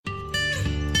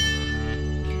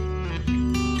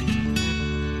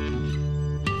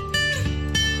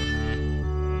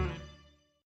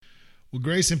Well,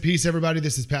 grace and peace, everybody.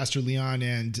 This is Pastor Leon,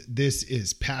 and this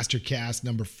is Pastor Cast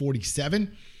number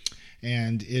 47,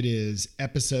 and it is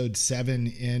episode 7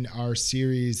 in our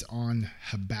series on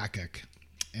Habakkuk.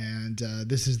 And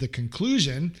this is the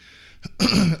conclusion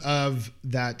of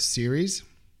that series,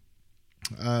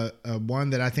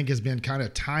 one that I think has been kind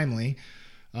of timely.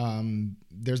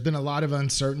 There's been a lot of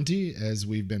uncertainty, as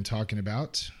we've been talking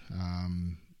about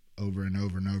over and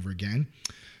over and over again.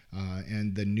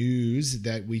 And the news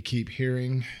that we keep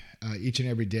hearing each and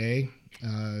every day,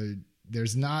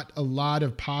 there's not a lot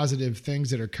of positive things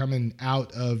that are coming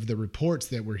out of the reports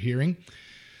that we're hearing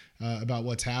about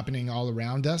what's happening all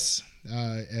around us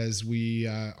as we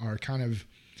are kind of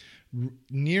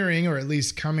nearing, or at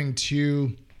least coming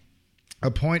to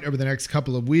a point over the next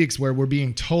couple of weeks where we're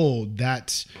being told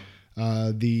that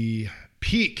the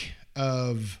peak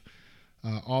of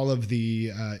all of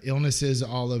the illnesses,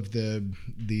 all of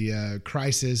the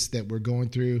crisis that we're going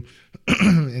through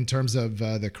in terms of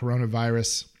the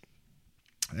coronavirus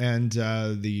and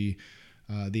the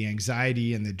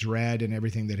anxiety and the dread and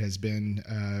everything that has been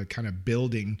kind of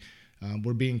building.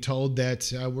 We're being told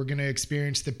that we're going to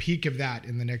experience the peak of that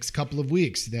in the next couple of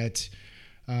weeks. That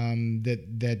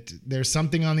there's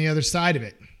something on the other side of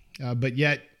it, but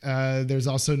yet there's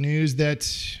also news that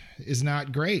is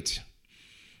not great.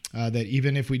 That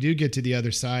even if we do get to the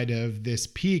other side of this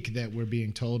peak that we're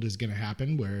being told is going to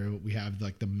happen, where we have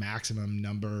like the maximum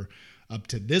number up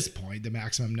to this point, the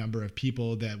maximum number of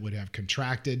people that would have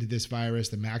contracted this virus,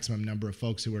 the maximum number of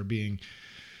folks who are being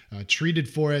treated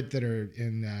for it that are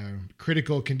in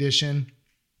critical condition,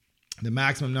 the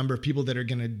maximum number of people that are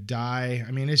going to die.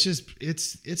 I mean,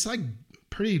 it's like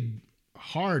pretty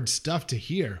hard stuff to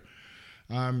hear.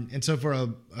 And so for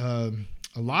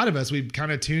a lot of us, we've kind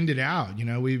of tuned it out. You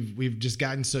know, we've just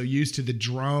gotten so used to the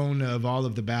drone of all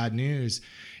of the bad news.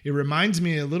 It reminds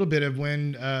me a little bit of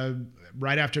when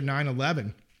right after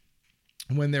 9/11,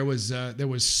 when there was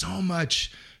so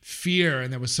much fear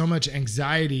and there was so much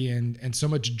anxiety and so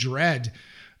much dread,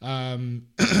 and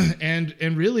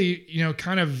really, you know,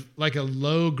 kind of like a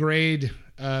low grade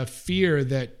fear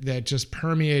that just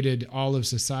permeated all of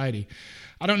society.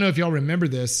 I don't know if y'all remember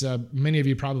this. Many of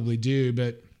you probably do,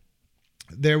 but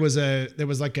there was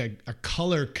like a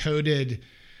color coded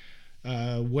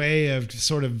way of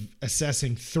sort of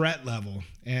assessing threat level.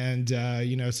 And,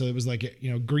 so it was like,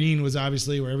 green was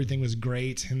obviously where everything was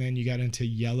great. And then you got into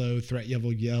yellow, threat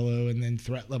level yellow, and then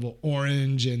threat level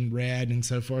orange and red and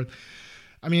so forth.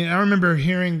 I mean, I remember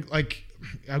hearing, like,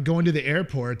 going to the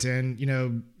airport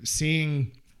and,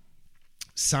 seeing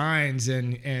signs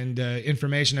and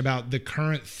information about the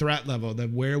current threat level,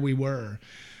 where we were.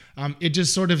 It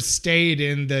just sort of stayed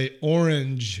in the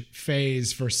orange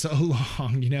phase for so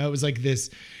long. It was like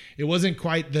this, it wasn't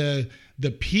quite the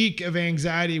peak of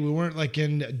anxiety. We weren't like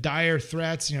in dire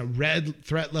threats, red,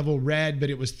 threat level red, but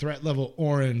it was threat level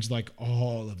orange like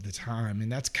all of the time.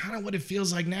 And that's kind of what it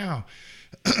feels like now,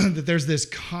 that there's this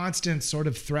constant sort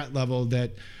of threat level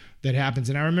that happens.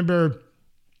 And I remember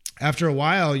after a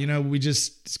while, we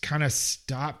just kind of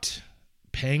stopped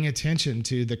paying attention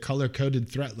to the color-coded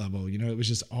threat level. It was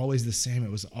just always the same.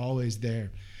 It was always there.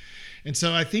 And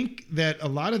so I think that a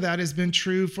lot of that has been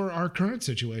true for our current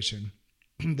situation.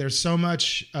 There's so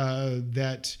much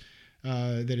that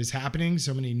is happening,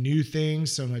 so many new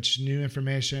things, so much new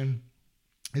information.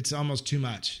 It's almost too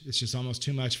much. It's just almost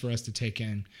too much for us to take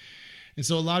in. And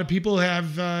so a lot of people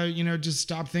have, just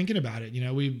stopped thinking about it.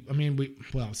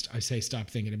 I say stop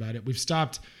thinking about it. We've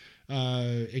stopped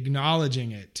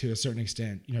acknowledging it to a certain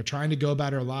extent, trying to go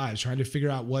about our lives, trying to figure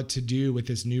out what to do with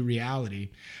this new reality.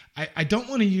 I don't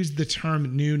want to use the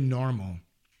term new normal.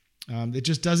 It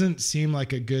just doesn't seem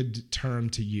like a good term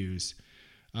to use.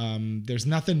 There's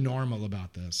nothing normal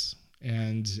about this.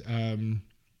 And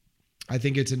I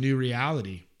think it's a new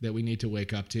reality that we need to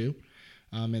wake up to.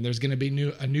 And there's going to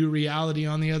be a new reality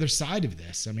on the other side of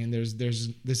this. I mean,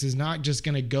 this is not just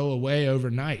going to go away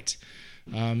overnight.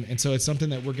 And so it's something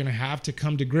that we're going to have to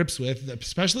come to grips with,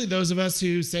 especially those of us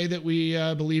who say that we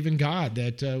believe in God,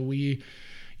 that we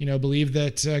believe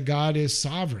that God is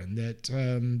sovereign,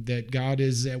 that God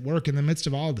is at work in the midst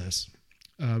of all this.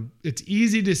 It's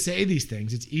easy to say these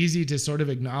things. It's easy to sort of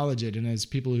acknowledge it. And as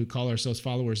people who call ourselves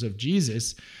followers of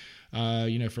Jesus,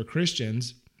 for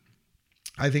Christians,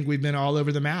 I think we've been all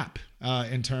over the map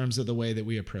in terms of the way that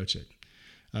we approach it.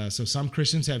 So some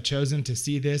Christians have chosen to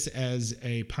see this as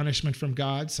a punishment from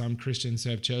God. Some Christians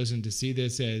have chosen to see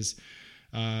this as,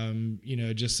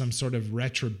 just some sort of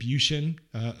retribution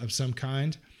of some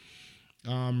kind.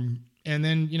 And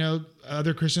then,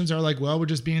 other Christians are like, well, we're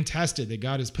just being tested, that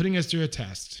God is putting us through a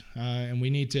test, and we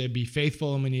need to be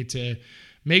faithful, and we need to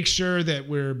make sure that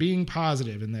we're being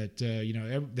positive and that,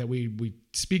 that we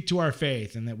speak to our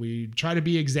faith and that we try to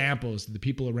be examples to the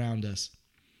people around us.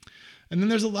 And then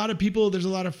there's a lot of people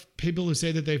who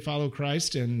say that they follow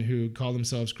Christ and who call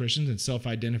themselves Christians and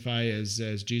self-identify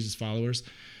as Jesus followers,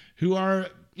 who are,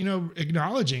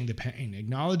 acknowledging the pain,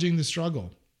 acknowledging the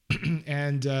struggle,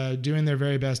 and doing their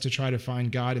very best to try to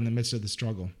find God in the midst of the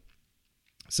struggle.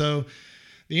 So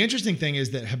the interesting thing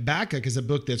is that Habakkuk is a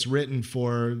book that's written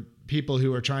for people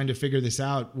who are trying to figure this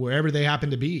out wherever they happen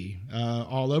to be,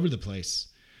 all over the place.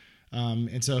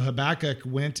 And so Habakkuk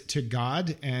went to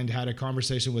God and had a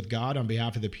conversation with God on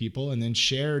behalf of the people, and then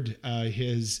shared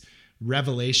his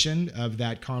revelation of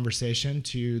that conversation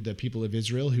to the people of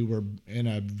Israel who were in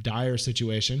a dire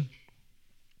situation.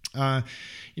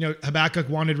 Habakkuk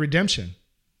wanted redemption.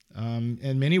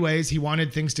 In many ways, he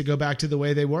wanted things to go back to the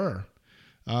way they were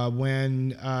when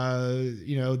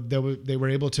they were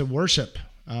able to worship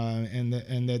and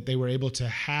that they were able to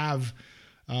have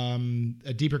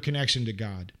a deeper connection to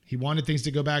God. He wanted things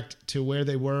to go back to where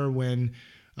they were when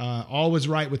all was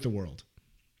right with the world.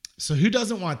 So who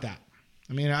doesn't want that?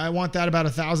 I mean, I want that about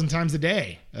 1,000 times a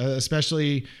day,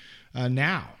 especially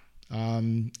now.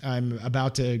 I'm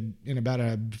about to, in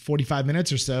about 45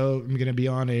 minutes or so, I'm going to be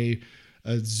on a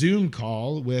Zoom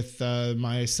call with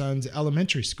my son's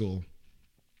elementary school.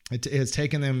 It has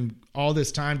taken them all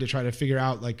this time to try to figure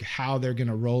out how they're going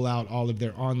to roll out all of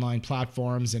their online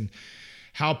platforms, and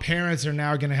how parents are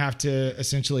now going to have to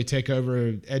essentially take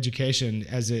over education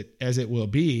as it will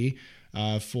be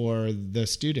for the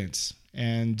students.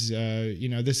 And,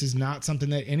 this is not something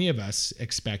that any of us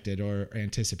expected or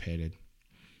anticipated.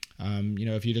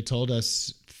 If you'd have told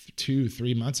us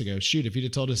 2-3 months ago, if you'd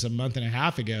have told us a month and a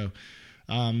half ago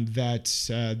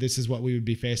that this is what we would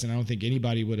be facing, I don't think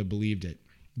anybody would have believed it.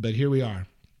 But here we are.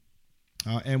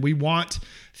 And we want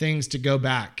things to go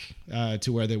back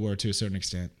to where they were to a certain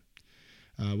extent.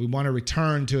 We want to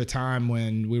return to a time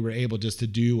when we were able just to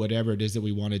do whatever it is that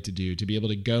we wanted to do, to be able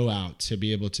to go out, to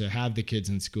be able to have the kids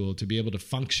in school, to be able to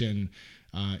function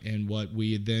in what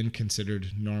we then considered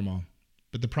normal.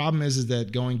 But the problem is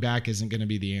that going back isn't going to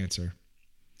be the answer.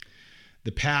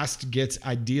 The past gets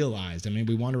idealized. I mean,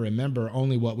 we want to remember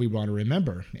only what we want to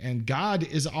remember. And God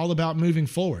is all about moving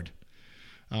forward.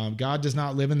 God does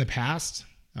not live in the past.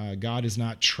 God is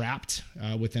not trapped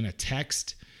within a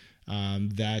text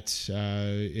that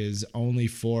is only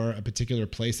for a particular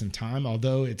place and time,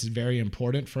 although it's very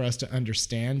important for us to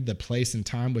understand the place and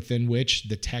time within which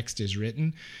the text is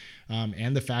written,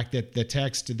 and the fact that the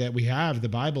text that we have, the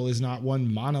Bible, is not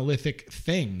one monolithic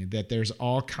thing, that there's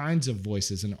all kinds of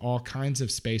voices and all kinds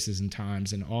of spaces and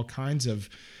times and all kinds of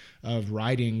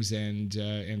writings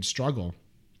and struggle,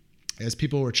 as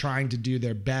people were trying to do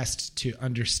their best to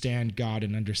understand God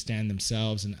and understand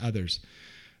themselves and others.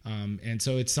 And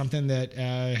so it's something that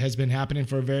has been happening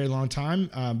for a very long time.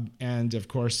 And of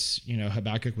course,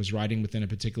 Habakkuk was writing within a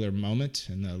particular moment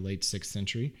in the late 6th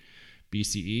century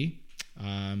BCE.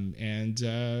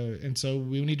 And so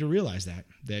we need to realize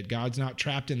that God's not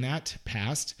trapped in that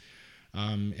past,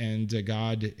 and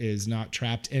God is not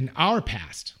trapped in our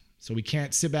past. So we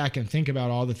can't sit back and think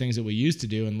about all the things that we used to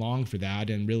do and long for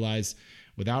that and realize,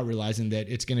 without realizing that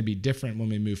it's going to be different when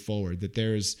we move forward, that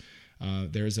there is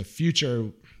a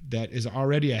future that is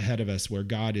already ahead of us where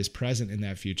God is present in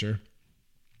that future.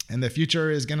 And the future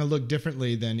is going to look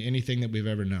differently than anything that we've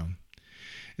ever known.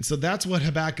 And so that's what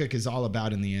Habakkuk is all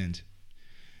about in the end.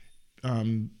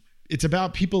 It's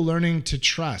about people learning to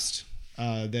trust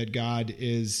that God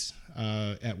is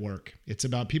at work. It's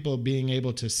about people being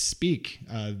able to speak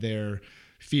their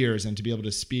fears and to be able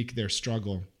to speak their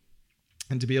struggle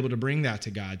and to be able to bring that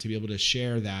to God, to be able to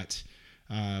share that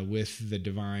with the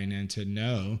divine, and to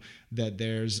know that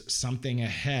there's something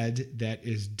ahead that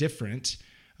is different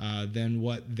than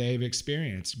what they've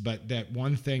experienced, but that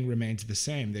one thing remains the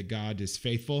same, that God is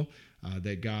faithful,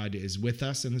 that God is with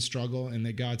us in the struggle, and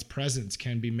that God's presence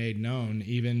can be made known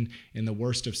even in the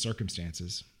worst of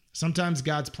circumstances. Sometimes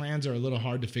God's plans are a little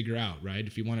hard to figure out, right?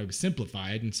 If you want to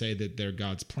simplify it and say that they're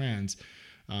God's plans,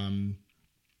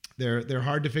 they're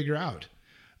hard to figure out.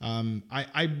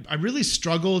 I really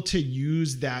struggle to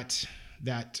use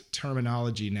that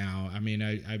terminology now. I mean,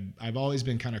 I've always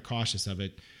been kind of cautious of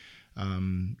it.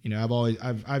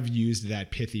 I've used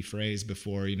that pithy phrase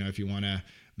before. If you want to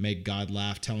make God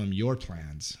laugh, tell him your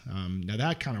plans. Now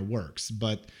that kind of works,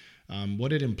 but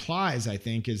what it implies, I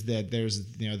think, is that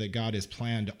that God has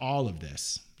planned all of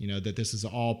this. That this is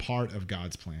all part of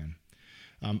God's plan.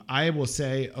 I will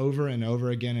say over and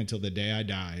over again until the day I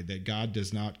die that God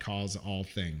does not cause all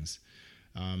things.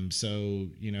 So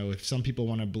if some people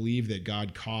want to believe that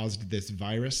God caused this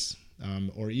virus,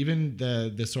 or even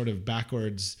the sort of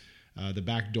backwards, the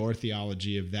backdoor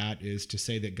theology of that is to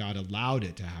say that God allowed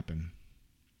it to happen.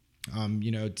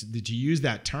 To use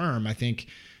that term, I think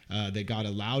that God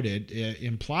allowed it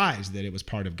implies that it was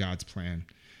part of God's plan.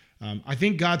 I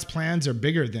think God's plans are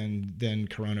bigger than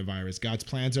coronavirus. God's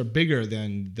plans are bigger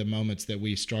than the moments that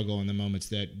we struggle and the moments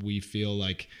that we feel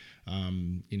like,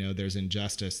 there's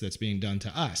injustice that's being done to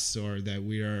us, or that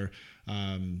we are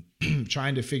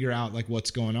trying to figure out like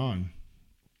what's going on.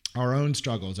 Our own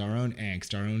struggles, our own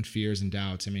angst, our own fears and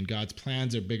doubts. I mean, God's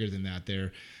plans are bigger than that.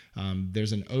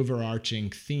 There's an overarching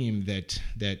theme that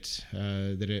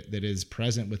is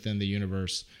present within the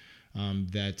universe.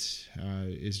 That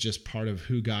is just part of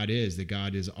who God is, that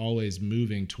God is always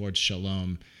moving towards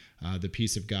shalom, the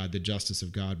peace of God, the justice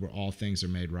of God, where all things are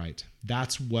made right.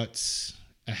 That's what's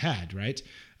ahead, right?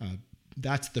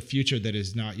 That's the future that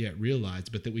is not yet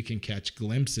realized, but that we can catch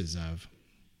glimpses of.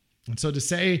 And so to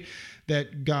say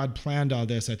that God planned all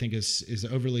this, I think is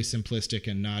overly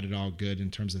simplistic and not at all good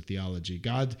in terms of theology.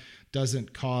 God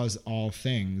doesn't cause all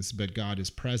things, but God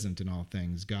is present in all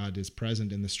things. God is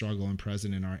present in the struggle and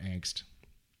present in our angst.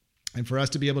 And for us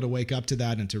to be able to wake up to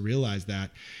that and to realize that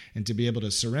and to be able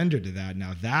to surrender to that,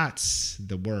 now that's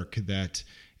the work that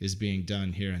is being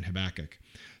done here in Habakkuk.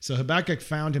 So Habakkuk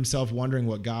found himself wondering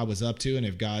what God was up to and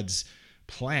if God's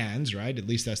plans, right? At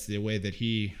least that's the way that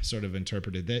he sort of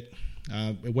interpreted it,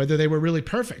 whether they were really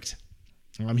perfect.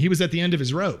 He was at the end of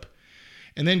his rope.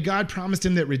 And then God promised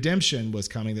him that redemption was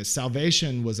coming, that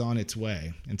salvation was on its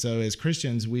way. And so as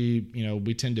Christians, we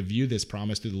tend to view this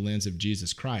promise through the lens of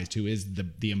Jesus Christ, who is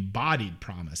the embodied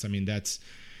promise. I mean, that's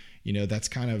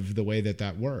kind of the way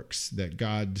that works, that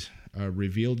God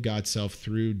revealed God's self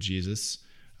through Jesus,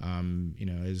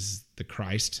 is the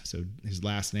Christ. So his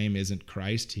last name isn't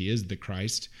Christ. He is the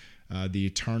Christ, the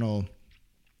eternal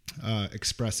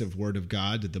expressive word of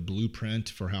God, the blueprint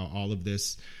for how all of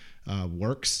this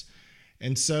works.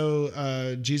 And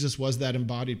so Jesus was that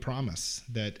embodied promise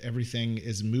that everything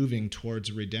is moving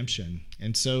towards redemption.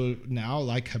 And so now,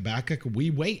 like Habakkuk,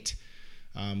 we wait.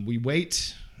 We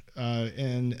wait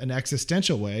in an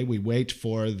existential way. We wait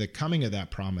for the coming of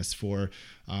that promise, for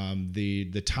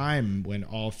the time when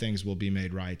all things will be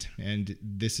made right. And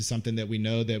this is something that we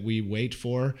know that we wait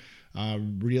for,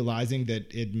 realizing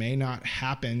that it may not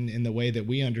happen in the way that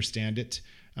we understand it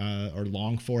or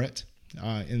long for it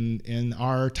in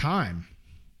our time.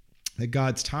 That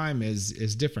God's time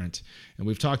is different. And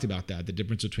we've talked about that, the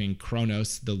difference between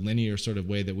chronos, the linear sort of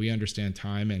way that we understand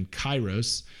time, and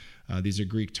kairos. These are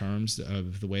Greek terms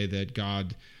of the way that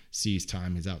God sees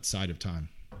time. He's outside of time.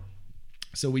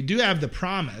 So we do have the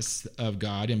promise of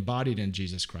God embodied in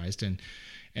Jesus Christ,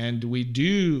 and we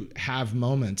do have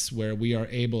moments where we are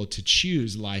able to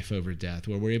choose life over death,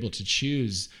 where we're able to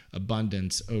choose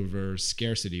abundance over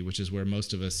scarcity, which is where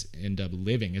most of us end up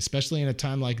living, especially in a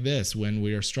time like this when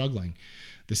we are struggling.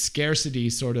 The scarcity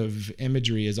sort of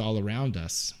imagery is all around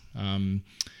us.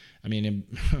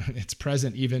 It's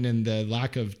present even in the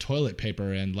lack of toilet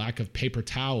paper and lack of paper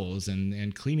towels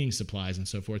and cleaning supplies and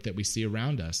so forth that we see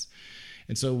around us.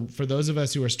 And so for those of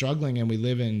us who are struggling and we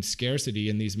live in scarcity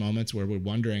in these moments where we're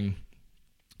wondering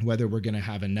whether we're going to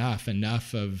have enough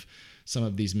of some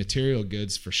of these material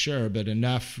goods for sure, but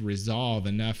enough resolve,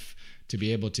 enough to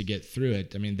be able to get through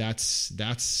it. I mean, that's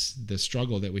the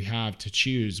struggle that we have to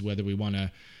choose whether we want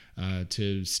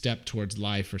to step towards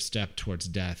life or step towards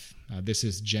death. This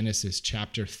is Genesis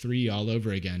chapter 3 all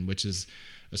over again, which is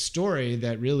a story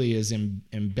that really is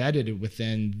embedded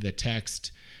within the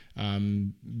text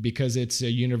because it's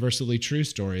a universally true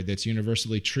story that's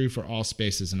universally true for all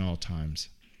spaces and all times.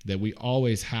 That we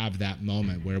always have that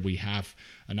moment where we have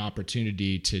an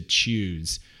opportunity to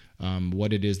choose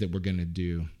what it is that we're going to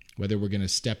do, whether we're going to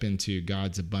step into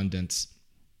God's abundance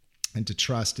and to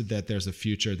trust that there's a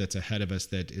future that's ahead of us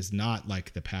that is not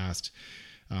like the past,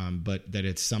 but that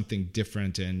it's something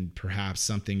different and perhaps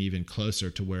something even closer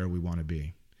to where we want to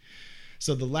be.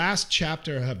 So the last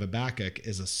chapter of Habakkuk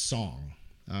is a song.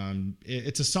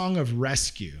 It's a song of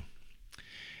rescue.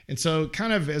 And so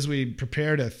kind of as we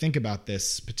prepare to think about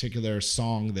this particular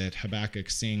song that Habakkuk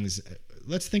sings,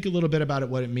 let's think a little bit about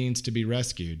what it means to be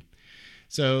rescued.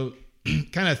 So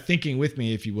kind of thinking with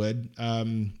me, if you would,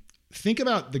 think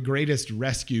about the greatest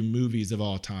rescue movies of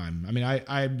all time. I mean,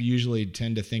 I usually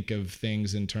tend to think of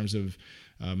things in terms of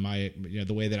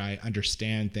the way that I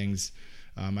understand things.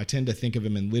 I tend to think of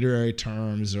them in literary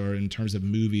terms or in terms of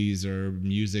movies or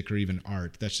music or even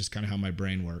art. That's just kind of how my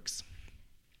brain works.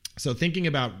 So thinking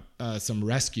about some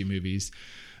rescue movies,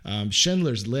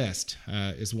 Schindler's List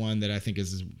is one that I think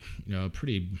is a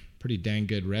pretty dang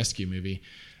good rescue movie.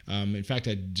 In fact,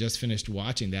 I just finished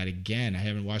watching that again. I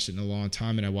haven't watched it in a long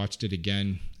time, and I watched it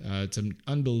again. It's an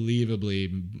unbelievably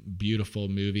beautiful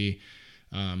movie.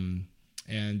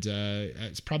 And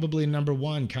it's probably number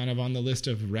one kind of on the list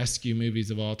of rescue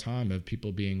movies of all time, of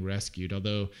people being rescued.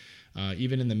 Although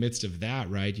even in the midst of that,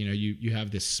 right, you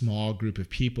have this small group of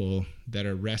people that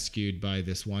are rescued by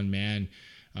this one man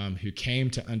who came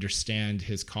to understand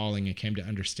his calling and came to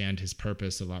understand his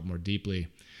purpose a lot more deeply.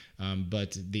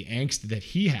 But the angst that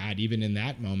he had, even in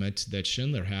that moment, that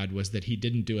Schindler had, was that he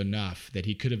didn't do enough, that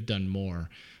he could have done more.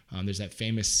 There's that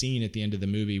famous scene at the end of the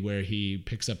movie where he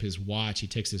picks up his watch. He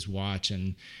takes his watch,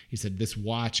 and he said, this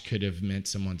watch could have meant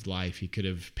someone's life. He could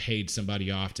have paid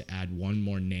somebody off to add one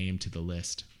more name to the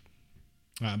list.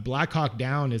 Black Hawk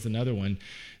Down is another one.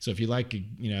 So if you like,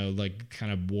 like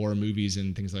kind of war movies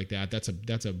and things like that, that's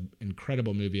a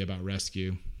incredible movie about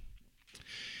rescue.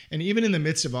 And even in the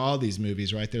midst of all these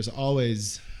movies, right, there's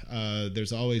always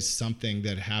something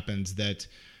that happens that,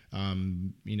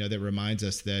 that reminds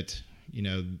us that,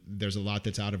 there's a lot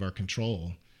that's out of our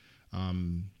control.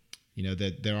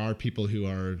 That there are people who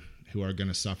are going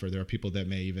to suffer. There are people that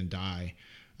may even die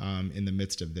in the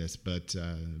midst of this. But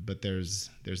there's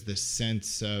this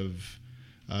sense of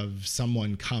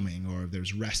someone coming, or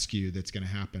there's rescue that's going to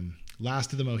happen.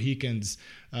 Last of the Mohicans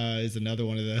is another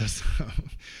one of those.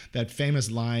 That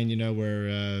famous line,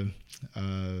 where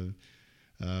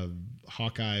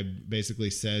Hawkeye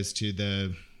basically says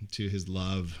to his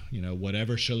love,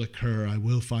 whatever shall occur, I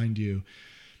will find you.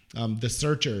 The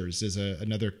Searchers is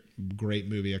another great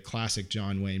movie, a classic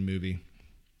John Wayne movie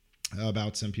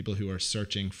about some people who are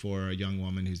searching for a young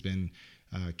woman who's been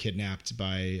kidnapped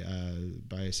by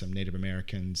some Native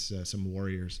Americans, some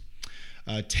warriors.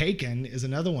 Taken is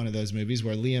another one of those movies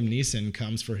where Liam Neeson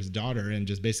comes for his daughter and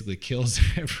just basically kills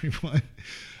everyone.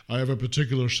 I have a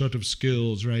particular set of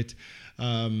skills, right?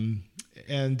 So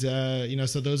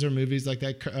those are movies like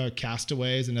that.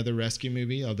 Castaway is another rescue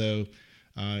movie, although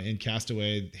in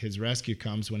Castaway, his rescue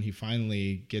comes when he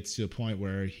finally gets to a point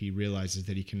where he realizes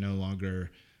that he can no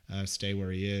longer stay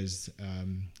where he is.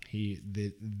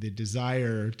 The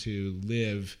desire to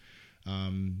live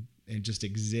and just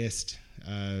exist,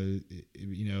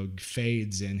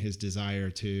 fades in his desire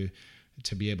to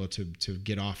be able to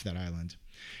get off that island.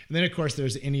 And then, of course,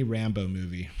 there's any Rambo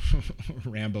movie,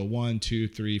 Rambo 1, 2,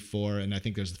 3, 4, and I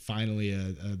think there's finally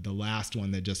the last one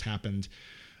that just happened.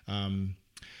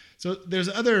 So there's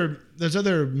other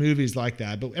movies like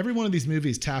that, but every one of these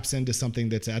movies taps into something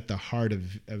that's at the heart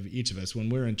of each of us. When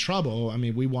we're in trouble, I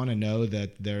mean, we want to know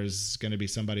that there's going to be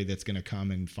somebody that's going to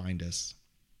come and find us.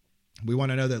 We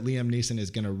want to know that Liam Neeson is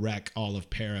going to wreck all of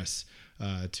Paris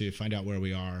to find out where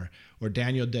we are, or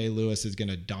Daniel Day-Lewis is going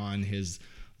to don his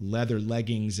leather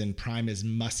leggings and prime his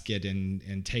musket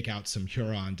and take out some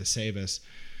Huron to save us.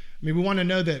 I mean, we want to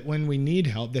know that when we need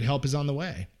help, that help is on the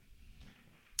way.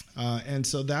 And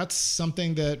so that's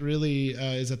something that really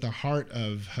is at the heart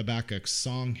of Habakkuk's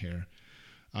song here.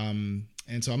 And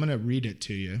so I'm going to read it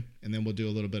to you, and then we'll do a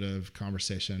little bit of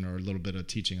conversation or a little bit of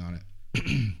teaching on it.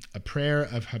 A prayer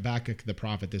of Habakkuk the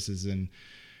prophet. This is in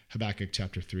Habakkuk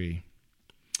chapter 3.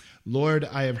 Lord,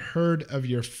 I have heard of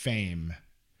your fame.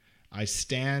 I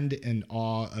stand in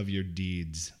awe of your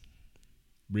deeds.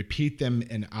 Repeat them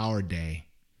in our day.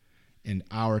 In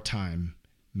our time,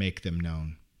 make them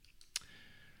known.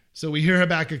 So we hear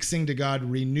Habakkuk sing to God,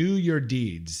 renew your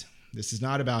deeds. This is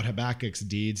not about Habakkuk's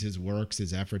deeds, his works,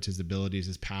 his efforts, his abilities,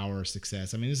 his power,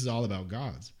 success. I mean, this is all about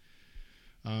God's.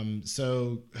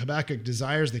 So Habakkuk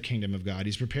desires the kingdom of God.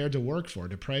 He's prepared to work for it,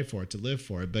 to pray for it, to live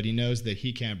for it, but he knows that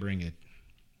he can't bring it.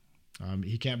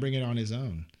 He can't bring it on his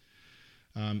own.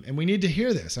 And we need to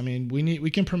hear this. I mean,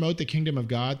 we can promote the kingdom of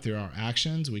God through our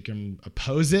actions. We can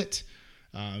oppose it.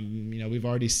 We've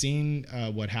already seen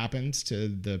what happens to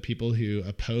the people who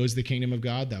oppose the kingdom of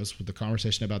God. That was the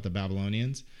conversation about the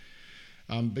Babylonians.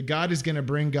 But God is going to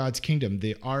bring God's kingdom.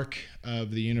 The arc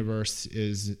of the universe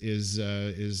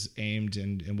is aimed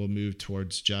and will move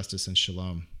towards justice and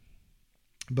shalom.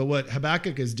 But what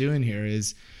Habakkuk is doing here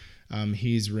is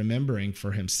he's remembering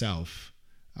for himself.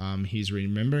 He's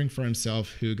remembering for himself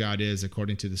who God is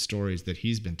according to the stories that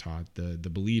he's been taught, the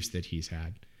beliefs that he's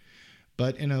had.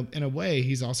 But in a way,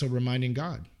 he's also reminding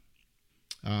God.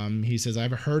 He says,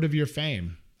 I've heard of your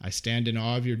fame. I stand in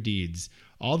awe of your deeds.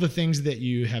 All the things that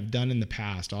you have done in the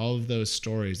past, all of those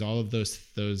stories, all of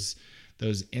those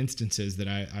instances that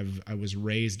I was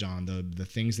raised on, the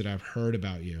things that I've heard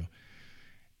about you,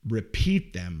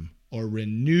 repeat them or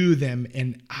renew them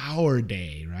in our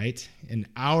day, right? In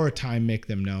our time, make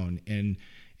them known.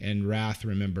 In wrath,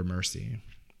 remember mercy.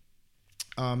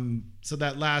 So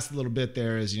that last little bit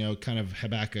there is, kind of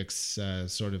Habakkuk's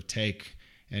sort of take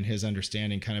and his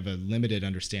understanding, kind of a limited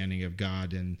understanding of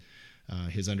God and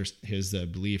his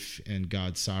belief in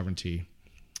God's sovereignty.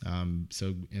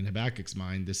 So in Habakkuk's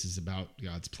mind, this is about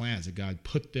God's plans, that God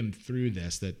put them through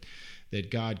this,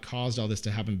 that God caused all this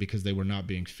to happen because they were not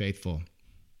being faithful.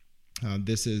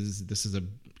 This is a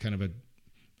kind of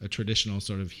a traditional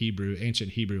sort of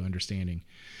ancient Hebrew understanding.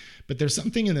 But there's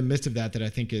something in the midst of that I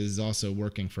think is also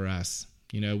working for us.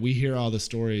 We hear all the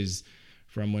stories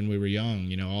from when we were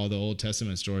young, all the Old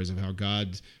Testament stories of how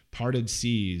God parted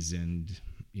seas and,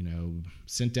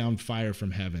 sent down fire from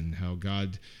heaven, how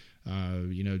God,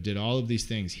 did all of these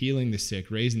things, healing the sick,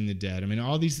 raising the dead. I mean,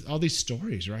 all these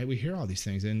stories, right? We hear all these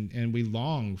things and we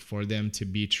long for them to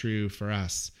be true for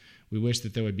us. We wish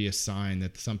that there would be a sign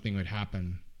that something would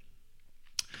happen.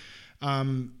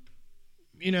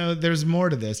 There's more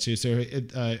to this too. So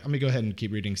let me go ahead and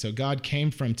keep reading. So God came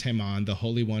from Teman, the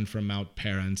Holy One from Mount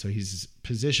Paran. So he's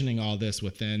positioning all this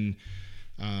within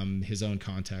his own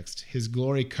context. His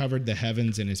glory covered the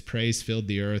heavens and his praise filled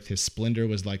the earth. His splendor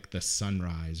was like the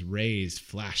sunrise. Rays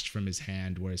flashed from his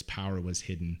hand where his power was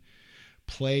hidden.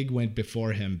 Plague went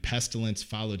before him. Pestilence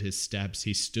followed his steps.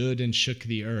 He stood and shook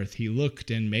the earth. He looked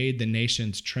and made the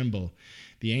nations tremble.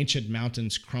 The ancient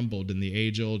mountains crumbled and the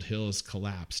age-old hills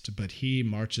collapsed, but he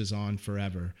marches on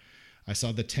forever. I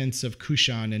saw the tents of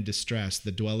Cushan in distress,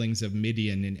 the dwellings of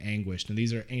Midian in anguish. And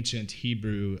these are ancient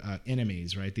Hebrew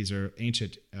enemies, right? These are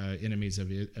ancient enemies of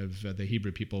the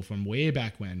Hebrew people from way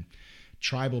back when,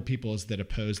 tribal peoples that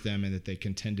opposed them and that they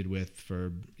contended with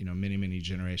for many, many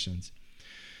generations.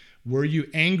 Were you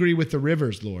angry with the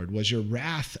rivers, Lord? Was your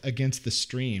wrath against the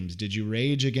streams? Did you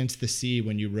rage against the sea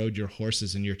when you rode your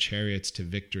horses and your chariots to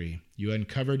victory? You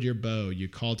uncovered your bow. You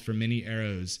called for many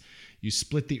arrows. You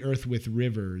split the earth with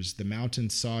rivers. The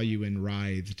mountains saw you and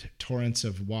writhed. Torrents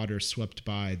of water swept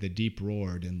by. The deep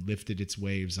roared and lifted its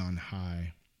waves on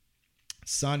high.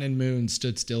 Sun and moon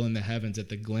stood still in the heavens at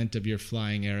the glint of your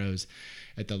flying arrows,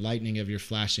 at the lightning of your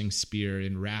flashing spear.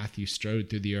 In wrath you strode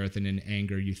through the earth, and in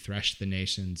anger you threshed the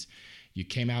nations. You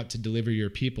came out to deliver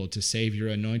your people, to save your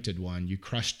anointed one. You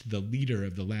crushed the leader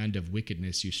of the land of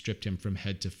wickedness. You stripped him from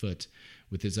head to foot.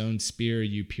 With his own spear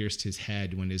you pierced his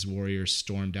head when his warriors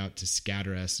stormed out to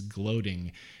scatter us,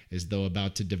 gloating as though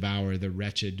about to devour the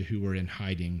wretched who were in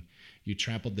hiding. You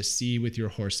trampled the sea with your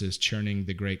horses, churning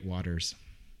the great waters.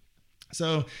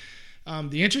 So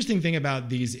the interesting thing about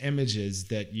these images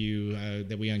that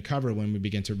we uncover when we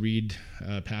begin to read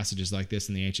passages like this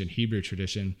in the ancient Hebrew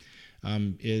tradition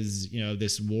is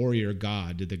this warrior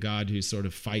God, the God who sort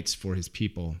of fights for his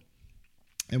people.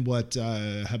 And what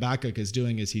Habakkuk is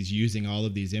doing is he's using all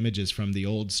of these images from the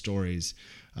old stories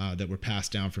that were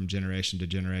passed down from generation to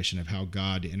generation of how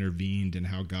God intervened and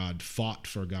how God fought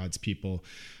for God's people.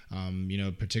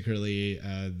 Particularly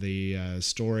the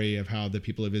story of how the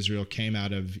people of Israel came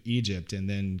out of Egypt and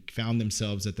then found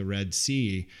themselves at the Red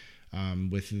Sea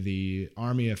with the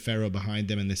army of Pharaoh behind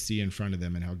them and the sea in front of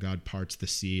them, and how God parts the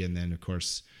sea. And then, of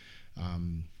course,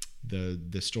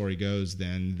 the story goes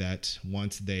then that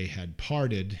once they had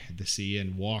parted the sea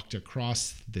and walked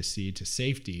across the sea to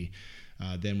safety,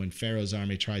 then when Pharaoh's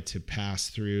army tried to pass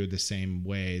through the same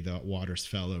way, the waters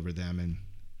fell over them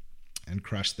and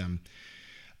crushed them.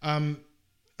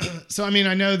 So,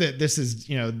 I know that this is,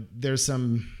 there's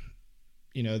some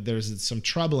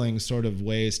troubling sort of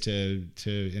ways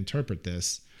to interpret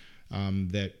this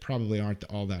that probably aren't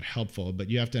all that helpful, but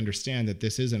you have to understand that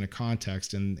this is in a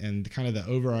context, and kind of the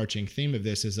overarching theme of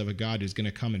this is of a God who's going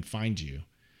to come and find you,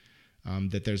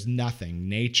 that there's nothing,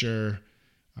 nature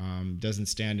doesn't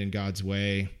stand in God's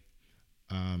way.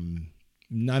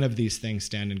 None of these things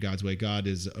stand in God's way. God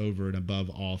is over and above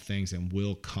all things and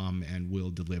will come and will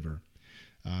deliver.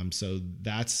 So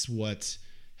that's what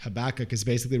Habakkuk is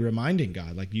basically reminding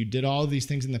God. Like, you did all of these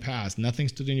things in the past. Nothing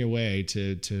stood in your way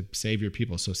to save your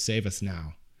people. So save us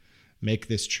now. Make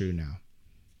this true now.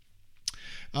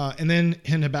 And then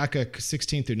in Habakkuk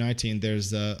 16 through 19,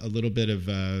 there's a little bit of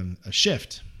a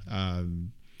shift.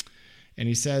 And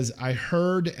he says, I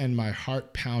heard and my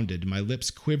heart pounded. My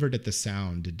lips quivered at the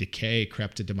sound. Decay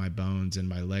crept into my bones and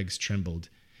my legs trembled.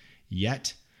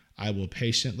 Yet I will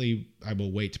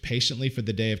wait patiently for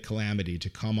the day of calamity to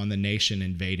come on the nation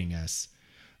invading us.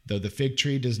 Though the fig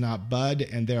tree does not bud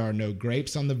and there are no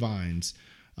grapes on the vines,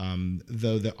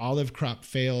 though the olive crop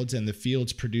fails and the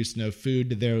fields produce no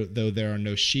food, though there are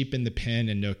no sheep in the pen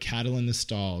and no cattle in the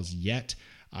stalls, yet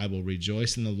I will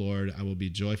rejoice in the Lord. I will be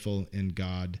joyful in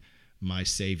God, my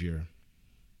Savior.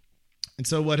 And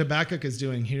so what Habakkuk is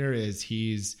doing here is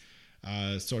he's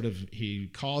he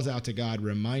calls out to God,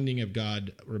 reminding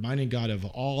God of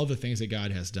all the things that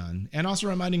God has done, and also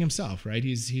reminding himself, right?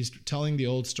 He's telling the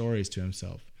old stories to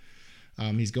himself.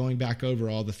 He's going back over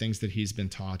all the things that he's been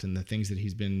taught and the things that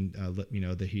he's been,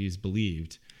 that he's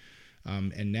believed.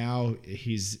 And now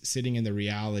he's sitting in the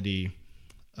reality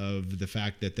of the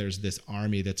fact that there's this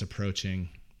army that's approaching.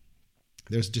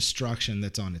 There's destruction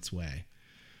that's on its way.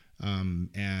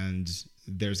 And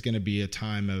there's going to be a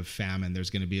time of famine. There's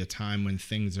going to be a time when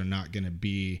things are not going to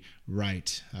be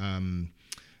right.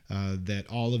 That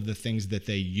all of the things that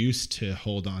they used to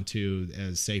hold on to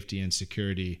as safety and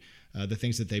security, the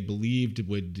things that they believed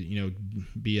would,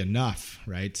 be enough,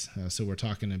 right? So we're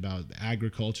talking about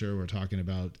agriculture. We're talking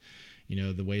about,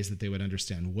 the ways that they would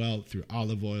understand wealth through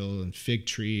olive oil and fig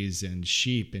trees and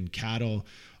sheep and cattle.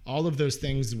 All of those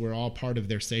things were all part of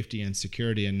their safety and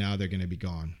security, and now they're going to be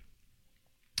gone.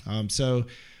 So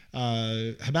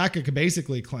Habakkuk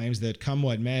basically claims that come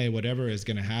what may, whatever is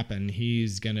going to happen,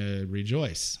 he's going to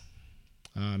rejoice.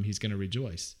 He's going to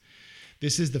rejoice.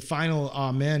 This is the final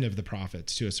amen of the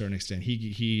prophets to a certain extent.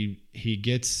 He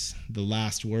gets the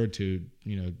last word to,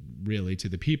 really to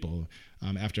the people.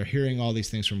 After hearing all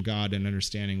these things from God and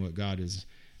understanding what God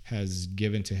has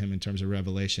given to him in terms of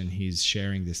revelation, he's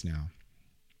sharing this now.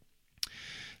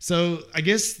 So I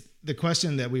guess the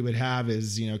question that we would have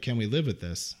is, can we live with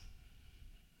this?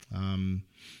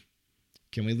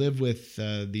 Can we live with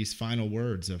these final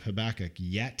words of Habakkuk?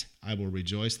 Yet I will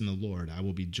rejoice in the Lord. I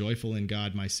will be joyful in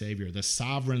God, my Savior. The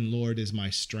sovereign Lord is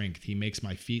my strength. He makes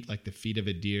my feet like the feet of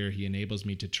a deer. He enables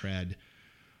me to tread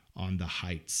on the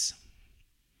heights.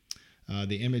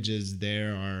 The images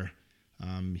there are,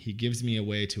 he gives me a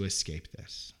way to escape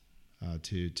this,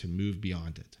 to move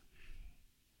beyond it.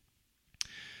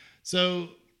 So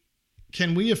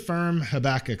can we affirm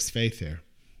Habakkuk's faith here?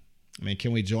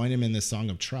 Can we join him in this song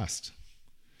of trust?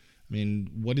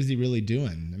 What is he really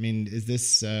doing? Is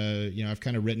this, I've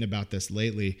kind of written about this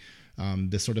lately,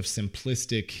 this sort of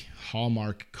simplistic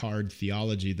Hallmark card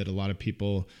theology that a lot of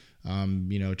people,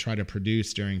 try to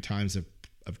produce during times of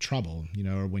trouble,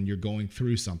 or when you're going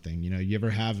through something. You ever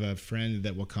have a friend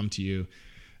that will come to you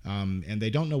and they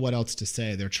don't know what else to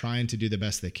say. They're trying to do the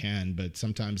best they can, but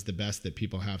sometimes the best that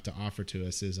people have to offer to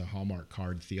us is a Hallmark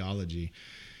card theology.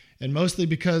 And mostly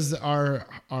because our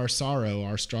sorrow,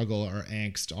 our struggle, our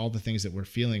angst, all the things that we're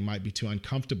feeling might be too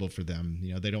uncomfortable for them.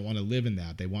 They don't want to live in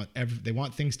that. They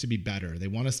want things to be better. They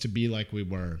want us to be like we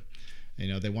were.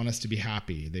 They want us to be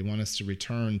happy. They want us to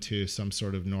return to some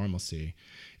sort of normalcy.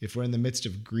 If we're in the midst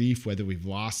of grief, whether we've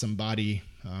lost somebody,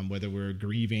 whether we're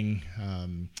grieving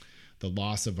the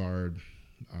loss of our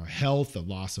health, the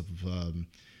loss of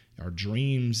our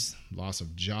dreams, loss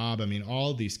of job,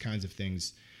 all these kinds of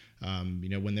things.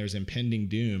 When there's impending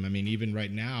doom, even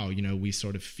right now, we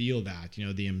sort of feel that,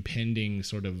 the impending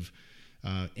sort of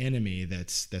enemy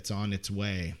that's on its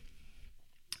way.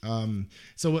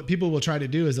 So what people will try to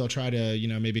do is they'll try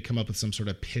to, maybe come up with some sort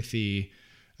of pithy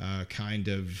kind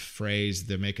of phrase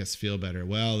that make us feel better.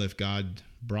 Well, if God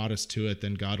brought us to it,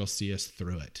 then God will see us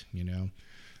through it.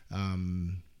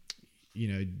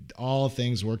 All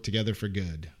things work together for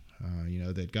good.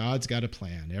 That God's got a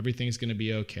plan. Everything's going to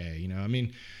be okay.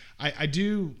 I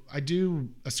do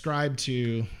ascribe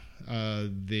to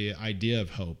the idea of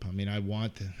hope. I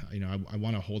want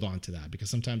to hold on to that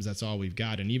because sometimes that's all we've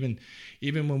got. And even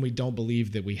when we don't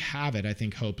believe that we have it, I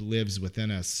think hope lives within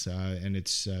us, and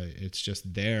it's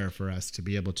just there for us to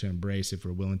be able to embrace if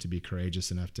we're willing to be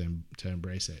courageous enough to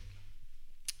embrace it.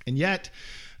 And yet,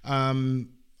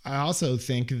 I also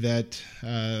think that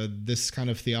this kind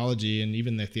of theology, and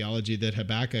even the theology that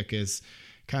Habakkuk is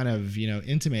kind of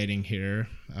intimating here,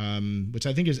 which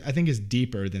I think is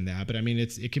deeper than that. But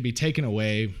it can be taken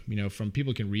away. From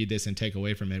people can read this and take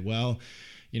away from it. Well,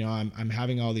 I'm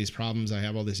having all these problems. I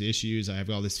have all these issues. I have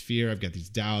all this fear. I've got these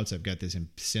doubts. I've got this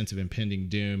sense of impending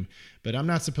doom. But I'm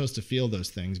not supposed to feel those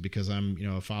things because I'm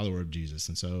a follower of Jesus.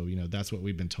 And so that's what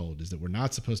we've been told, is that we're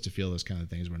not supposed to feel those kind of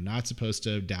things. We're not supposed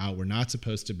to doubt. We're not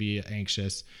supposed to be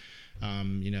anxious.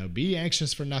 Be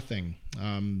anxious for nothing.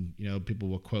 People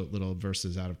will quote little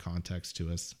verses out of context to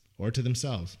us or to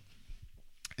themselves.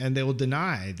 And they will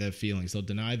deny the feelings. They'll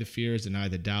deny the fears, deny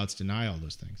the doubts, deny all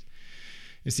those things.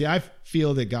 You see, I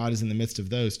feel that God is in the midst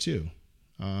of those too.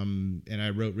 And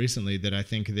I wrote recently that I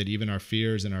think that even our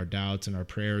fears and our doubts and our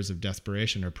prayers of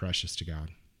desperation are precious to God.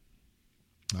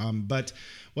 But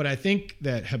what I think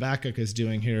that Habakkuk is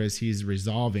doing here is he's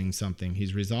resolving something.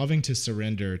 He's resolving to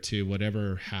surrender to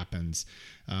whatever happens,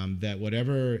 that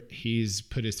whatever he's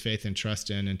put his faith and trust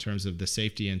in terms of the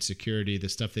safety and security, the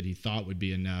stuff that he thought would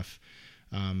be enough,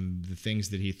 the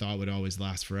things that he thought would always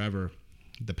last forever,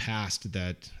 the past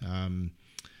that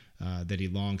he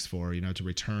longs for, to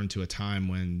return to a time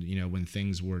when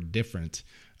things were different,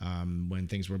 when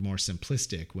things were more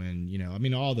simplistic,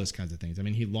 all those kinds of things.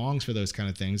 He longs for those kind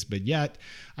of things, but yet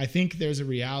I think there's a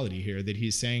reality here that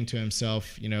he's saying to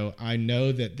himself, I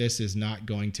know that this is not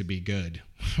going to be good.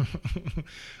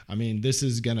 This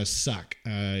is going to suck,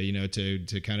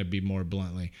 to kind of be more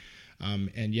bluntly.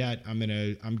 And yet I'm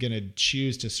going to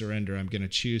choose to surrender. I'm going to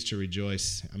choose to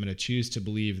rejoice. I'm going to choose to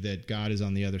believe that God is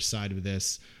on the other side of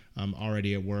this,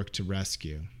 already at work to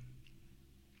rescue.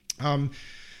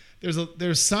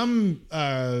 There's some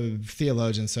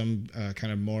theologians, some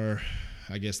kind of more,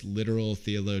 I guess, literal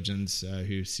theologians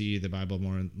who see the Bible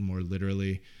more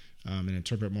literally and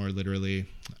interpret more literally,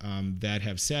 that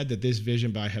have said that this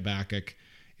vision by Habakkuk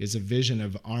is a vision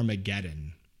of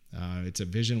Armageddon. It's a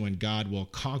vision when God will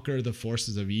conquer the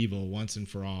forces of evil once and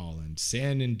for all, and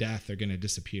sin and death are going to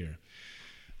disappear.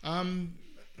 I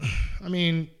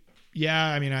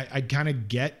kind of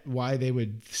get why they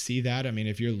would see that.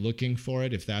 If you're looking for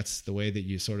it, if that's the way that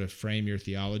you sort of frame your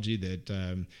theology,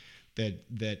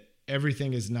 that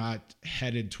everything is not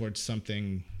headed towards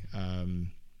something,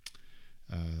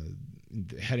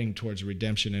 heading towards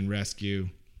redemption and rescue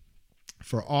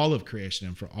for all of creation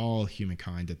and for all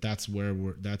humankind, that's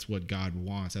what God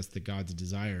wants. That's God's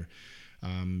desire.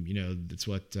 That's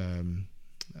what,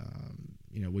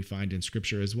 we find in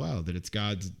Scripture as well, that it's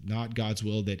not God's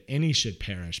will that any should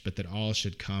perish, but that all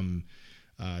should come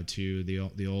to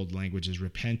the old language is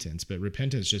repentance. But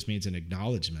repentance just means an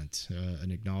acknowledgement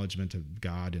of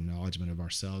God, an acknowledgement of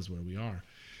ourselves where we are.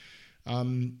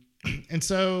 And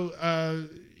so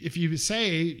if you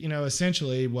say,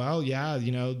 essentially, well, yeah,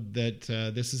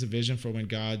 that this is a vision for when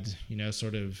God,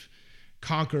 sort of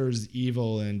conquers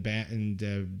evil and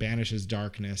banishes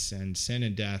darkness and sin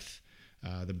and death,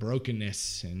 the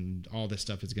brokenness and all this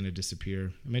stuff is going to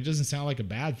disappear. It doesn't sound like a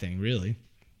bad thing, really.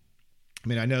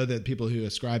 I know that people who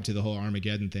ascribe to the whole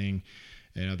Armageddon thing,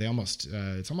 they almost,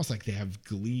 it's almost like they have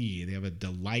glee. They have a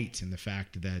delight in the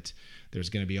fact that there's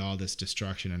going to be all this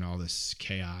destruction and all this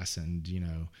chaos and,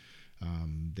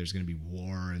 there's going to be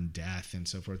war and death and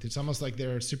so forth. It's almost like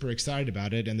they're super excited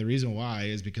about it. And the reason why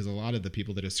is because a lot of the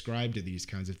people that ascribe to these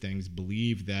kinds of things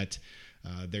believe that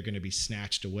they're going to be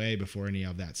snatched away before any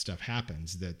of that stuff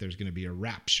happens, that there's going to be a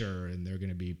rapture and they're going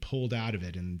to be pulled out of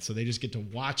it. And so they just get to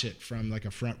watch it from like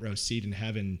a front row seat in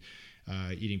heaven,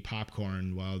 eating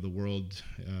popcorn while the world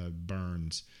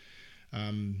burns.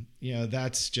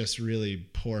 That's just really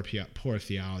poor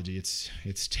theology.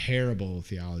 It's terrible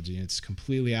theology. It's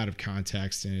completely out of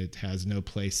context, and it has no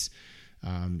place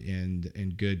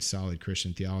in good, solid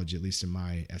Christian theology, at least in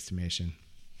my estimation.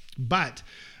 But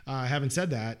having said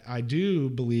that, I do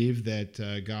believe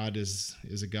that God is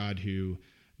a God who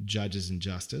judges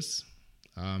injustice,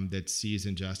 that sees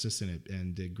injustice,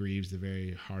 and it grieves the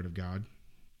very heart of God.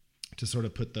 To sort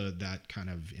of put that kind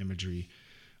of imagery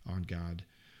on God.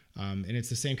 And it's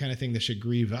the same kind of thing that should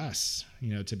grieve us,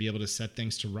 to be able to set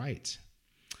things to right.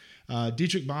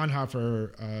 Dietrich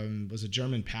Bonhoeffer was a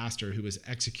German pastor who was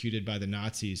executed by the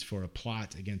Nazis for a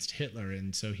plot against Hitler.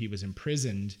 And so he was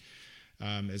imprisoned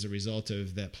as a result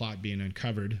of that plot being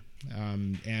uncovered.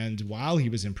 And while he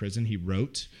was in prison, he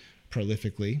wrote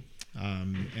prolifically.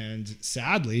 And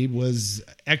sadly was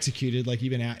executed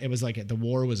it was like the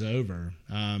war was over.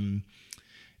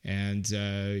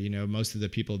 Most of the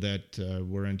people that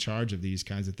were in charge of these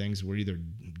kinds of things were either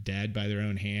dead by their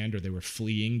own hand or they were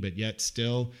fleeing, but yet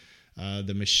still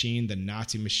the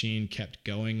Nazi machine kept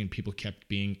going and people kept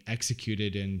being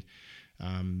executed, and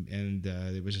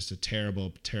it was just a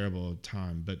terrible, terrible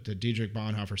time. But Dietrich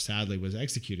Bonhoeffer sadly was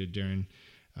executed during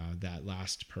that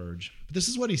last purge. But this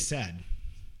is what he said.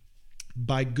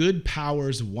 By good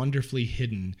powers wonderfully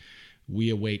hidden, we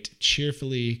await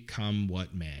cheerfully come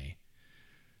what may.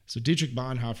 So Dietrich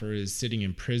Bonhoeffer is sitting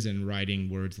in prison writing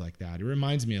words like that. It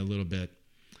reminds me a little bit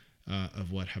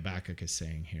of what Habakkuk is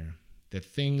saying here, that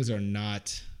things are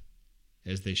not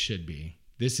as they should be.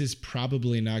 This is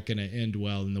probably not going to end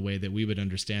well in the way that we would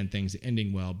understand things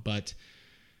ending well, but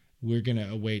we're going to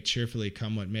await cheerfully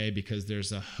come what may, because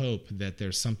there's a hope that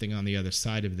there's something on the other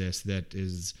side of this that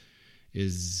is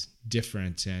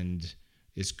different and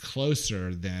is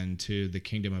closer than to the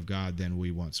kingdom of God than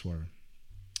we once were.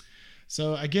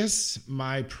 So I guess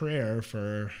my prayer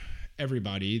for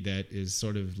everybody that is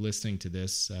sort of listening to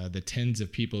this, the tens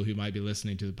of people who might be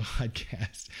listening to the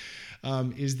podcast,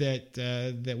 is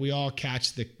that we all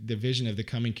catch the vision of the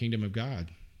coming kingdom of God,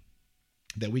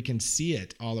 that we can see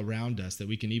it all around us, that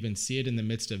we can even see it in the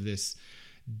midst of this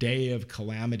day of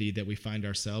calamity that we find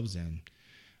ourselves in.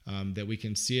 that we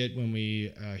can see it when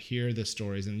we hear the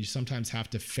stories. And you sometimes have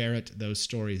to ferret those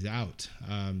stories out,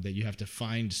 that you have to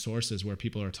find sources where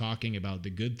people are talking about the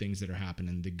good things that are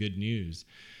happening, the good news.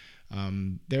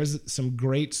 There's some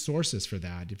great sources for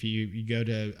that. If you go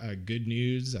to Good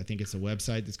News, I think it's a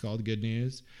website that's called Good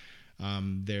News.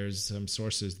 There's some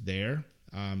sources there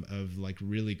of like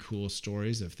really cool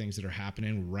stories of things that are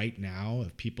happening right now,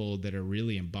 of people that are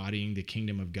really embodying the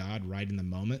kingdom of God right in the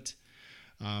moment.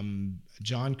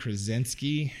 John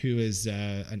Krasinski, who is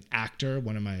an actor,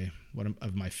 one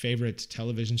of my favorite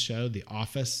television show, The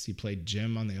Office. He played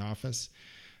Jim on The Office,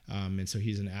 and so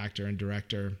he's an actor and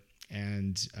director.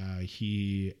 And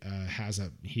he has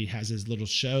his little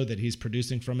show that he's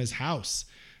producing from his house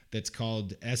that's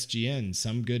called SGN,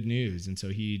 Some Good News. And so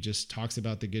he just talks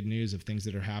about the good news of things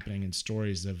that are happening and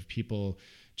stories of people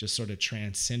just sort of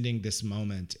transcending this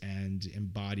moment and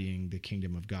embodying the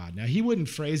kingdom of God. Now, he wouldn't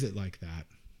phrase it like that.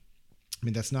 I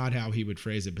mean, that's not how he would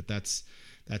phrase it, but that's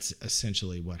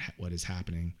essentially what is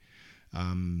happening.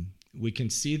 We can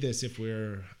see this if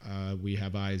we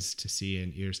have eyes to see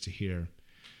and ears to hear.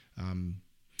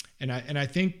 And I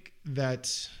think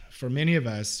that for many of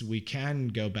us, we can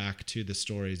go back to the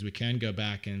stories. We can go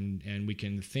back and we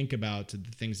can think about the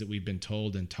things that we've been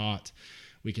told and taught.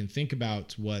 We can think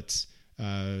about what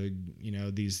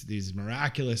these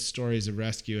miraculous stories of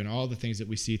rescue and all the things that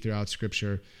we see throughout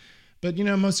Scripture. But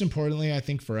most importantly, I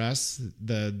think for us,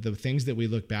 the things that we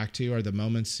look back to are the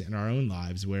moments in our own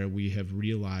lives where we have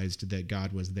realized that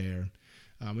God was there.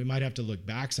 We might have to look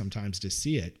back sometimes to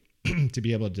see it. To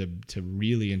be able to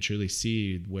really and truly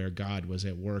see where God was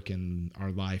at work in our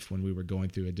life when we were going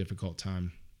through a difficult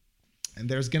time. And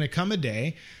there's going to come a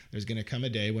day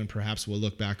when perhaps we'll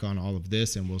look back on all of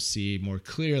this and we'll see more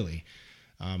clearly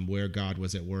where God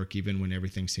was at work, even when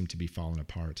everything seemed to be falling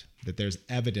apart. That there's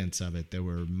evidence of it. There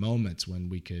were moments when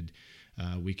we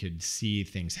could see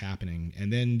things happening.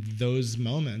 And then those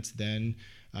moments then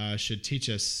should teach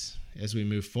us as we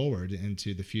move forward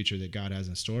into the future that God has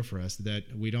in store for us, that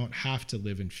we don't have to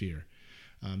live in fear,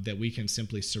 that we can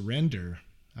simply surrender.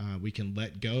 We can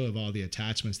let go of all the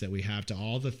attachments that we have to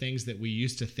all the things that we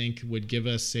used to think would give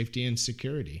us safety and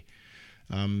security,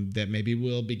 that maybe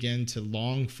we'll begin to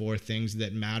long for things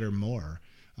that matter more,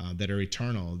 that are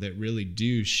eternal, that really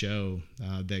do show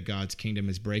that God's kingdom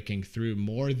is breaking through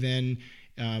more than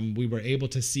we were able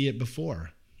to see it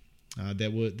before,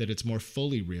 that it's more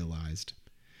fully realized.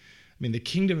 I mean, the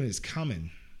kingdom is coming.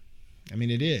 I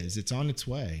mean, it is. It's on its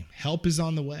way. Help is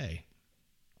on the way.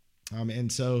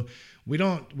 And so we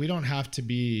don't have to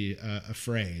be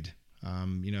afraid.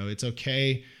 It's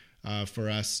okay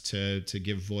for us to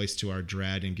give voice to our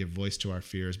dread and give voice to our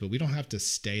fears, but we don't have to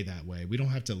stay that way. We don't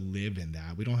have to live in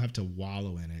that. We don't have to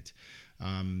wallow in it.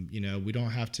 We don't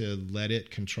have to let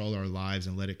it control our lives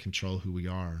and let it control who we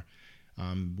are.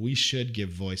 We should give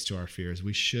voice to our fears.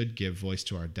 We should give voice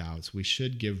to our doubts. We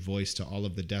should give voice to all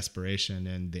of the desperation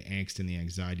and the angst and the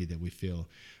anxiety that we feel.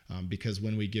 Because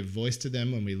when we give voice to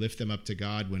them, when we lift them up to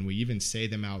God, when we even say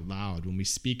them out loud, when we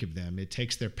speak of them, it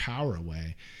takes their power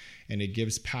away. And it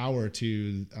gives power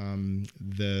to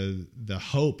the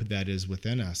hope that is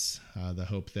within us, the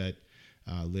hope that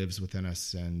lives within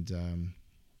us and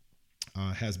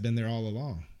has been there all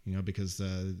along, because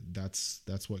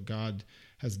that's what God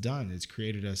has done. It's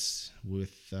created us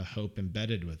with hope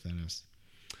embedded within us.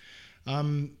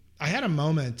 I had a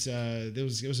moment, it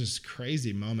was this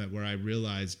crazy moment where I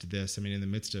realized this. I mean, in the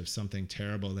midst of something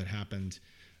terrible that happened,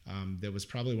 that was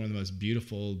probably one of the most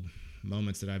beautiful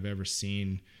moments that I've ever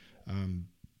seen,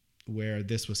 where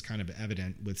this was kind of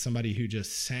evident with somebody who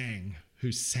just sang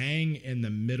in the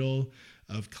middle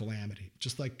of calamity,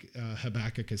 just like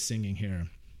Habakkuk is singing here.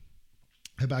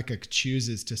 Habakkuk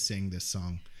chooses to sing this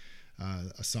song,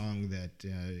 a song that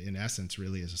in essence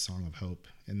really is a song of hope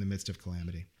in the midst of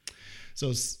calamity. So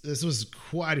this was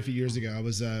quite a few years ago. I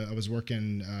was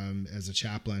working as a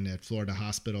chaplain at Florida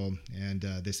Hospital, and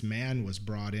this man was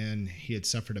brought in. He had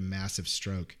suffered a massive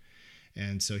stroke,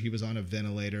 and so he was on a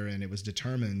ventilator, and it was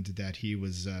determined that he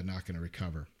was not going to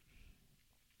recover.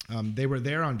 They were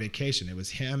there on vacation. It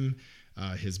was him,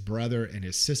 his brother, and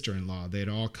his sister-in-law. They had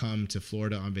all come to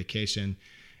Florida on vacation,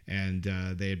 and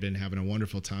they had been having a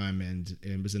wonderful time, and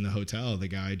it was in the hotel. The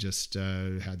guy just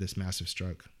had this massive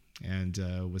stroke and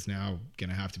was now going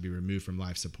to have to be removed from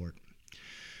life support.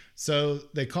 So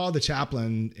they called the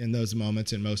chaplain in those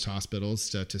moments in most hospitals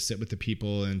to sit with the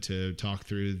people and to talk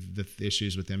through the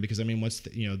issues with them. Because, I mean,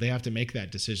 they have to make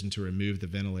that decision to remove the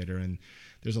ventilator. And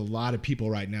there's a lot of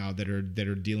people right now that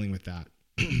are dealing with that.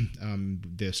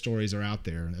 The stories are out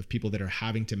there of people that are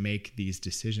having to make these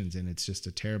decisions, and it's just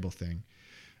a terrible thing.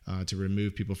 to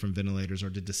remove people from ventilators or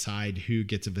to decide who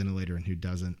gets a ventilator and who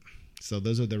doesn't. So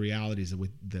those are the realities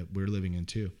that we're living in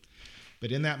too.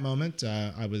 But in that moment,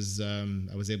 I was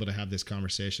able to have this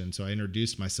conversation. So I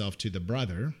introduced myself to the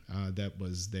brother that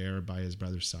was there by his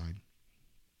brother's side.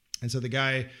 And so the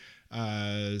guy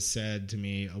said to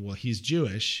me, well, he's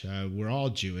Jewish. We're all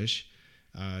Jewish.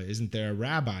 Isn't there a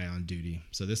rabbi on duty?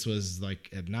 So this was like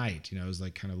at night, it was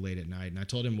like kind of late at night. And I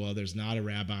told him, well, there's not a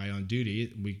rabbi on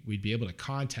duty. We'd be able to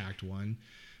contact one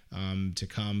to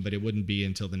come, but it wouldn't be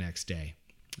until the next day.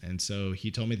 And so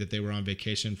he told me that they were on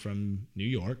vacation from New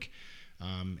York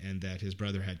and that his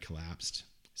brother had collapsed.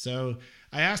 So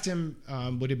I asked him,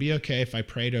 would it be okay if I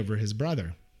prayed over his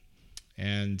brother?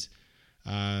 And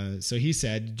so he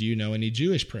said, do you know any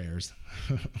Jewish prayers?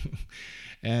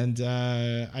 And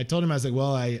I told him, I was like,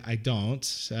 well, I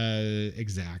don't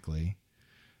exactly.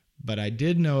 But I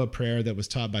did know a prayer that was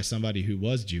taught by somebody who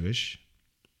was Jewish,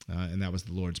 and that was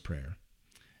the Lord's Prayer.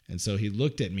 And so he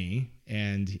looked at me,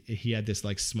 and he had this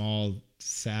like small,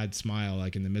 sad smile,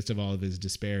 like in the midst of all of his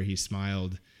despair, he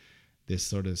smiled this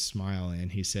sort of smile,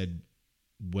 and he said,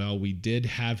 well, we did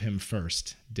have him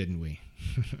first, didn't we?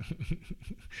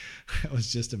 That was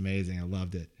just amazing. I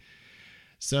loved it.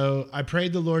 So I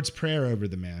prayed the Lord's Prayer over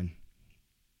the man,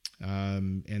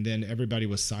 and then everybody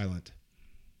was silent.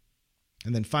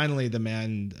 And then finally, the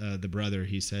man, the brother,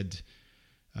 he said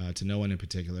to no one in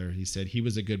particular, he said, he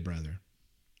was a good brother.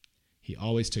 He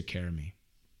always took care of me.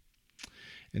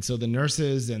 And so the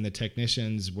nurses and the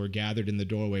technicians were gathered in the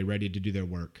doorway ready to do their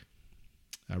work,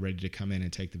 ready to come in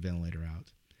and take the ventilator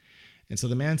out. And so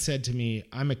the man said to me,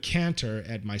 I'm a cantor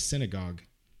at my synagogue,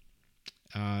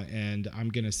 and I'm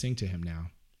going to sing to him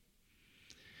now.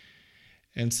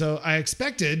 And so I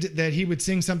expected that he would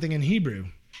sing something in Hebrew,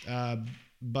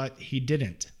 but he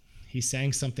didn't. He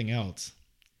sang something else.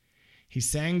 He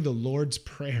sang the Lord's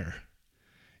Prayer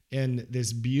in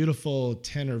this beautiful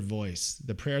tenor voice,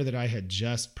 the prayer that I had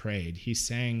just prayed. He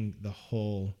sang the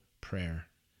whole prayer.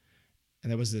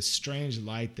 And there was this strange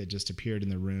light that just appeared in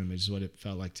the room, is what it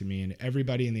felt like to me. And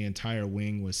everybody in the entire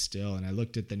wing was still. And I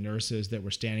looked at the nurses that were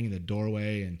standing in the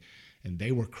doorway, and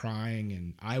they were crying,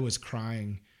 and I was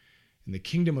crying. And the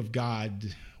kingdom of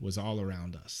God was all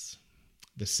around us.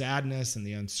 The sadness and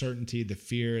the uncertainty, the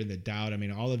fear and the doubt,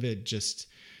 all of it just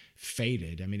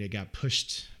faded. It got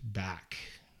pushed back.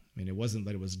 It wasn't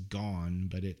that it was gone,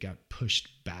 but it got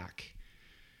pushed back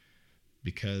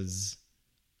because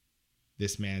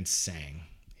this man sang.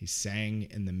 He sang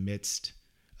in the midst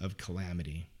of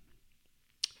calamity.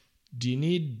 Do you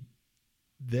need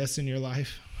this in your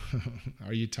life?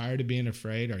 Are you tired of being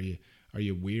afraid? Are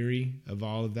you weary of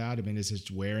all of that? Is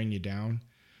it wearing you down?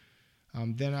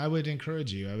 Then I would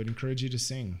encourage you. I would encourage you to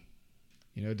sing.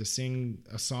 To sing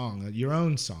a song, your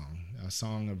own song, a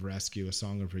song of rescue, a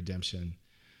song of redemption.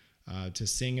 To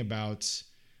sing about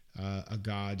a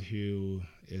God who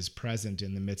is present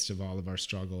in the midst of all of our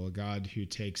struggle, a God who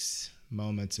takes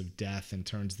moments of death and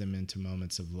turns them into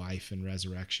moments of life and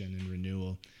resurrection and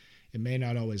renewal. It may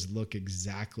not always look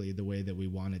exactly the way that we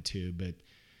want it to,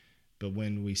 but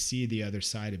when we see the other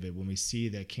side of it, when we see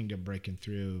that kingdom breaking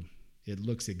through, it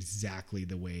looks exactly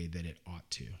the way that it ought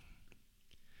to.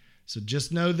 So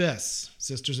just know this,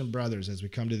 sisters and brothers, as we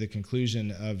come to the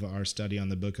conclusion of our study on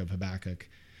the book of Habakkuk,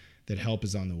 that help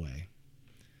is on the way.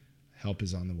 Help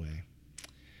is on the way.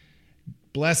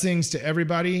 Blessings to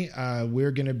everybody.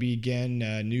 We're going to begin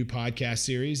a new podcast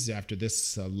series after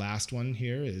this last one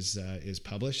here is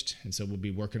published. And so we'll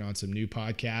be working on some new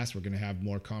podcasts. We're going to have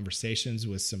more conversations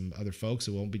with some other folks.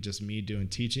 It won't be just me doing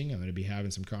teaching. I'm going to be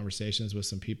having some conversations with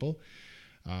some people.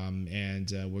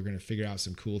 And we're going to figure out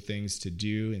some cool things to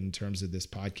do in terms of this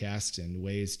podcast and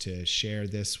ways to share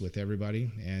this with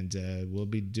everybody. And we'll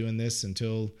be doing this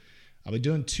I'll be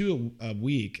doing 2 a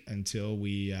week until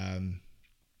we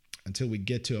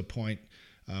get to a point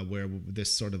where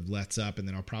this sort of lets up. And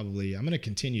then I'm going to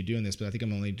continue doing this, but I think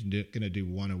I'm only going to do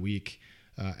 1 a week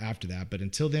after that. But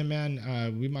until then,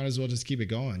 man, we might as well just keep it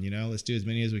going. Let's do as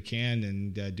many as we can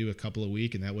and do a couple a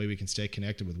week. And that way we can stay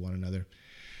connected with one another.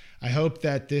 I hope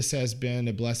that this has been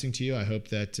a blessing to you. I hope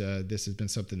that this has been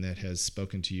something that has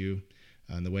spoken to you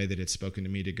in the way that it's spoken to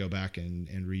me to go back and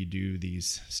redo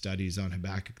these studies on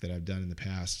Habakkuk that I've done in the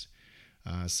past.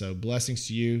 So blessings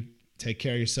to you. Take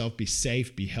care of yourself. Be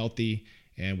safe. Be healthy.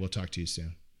 And we'll talk to you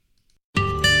soon.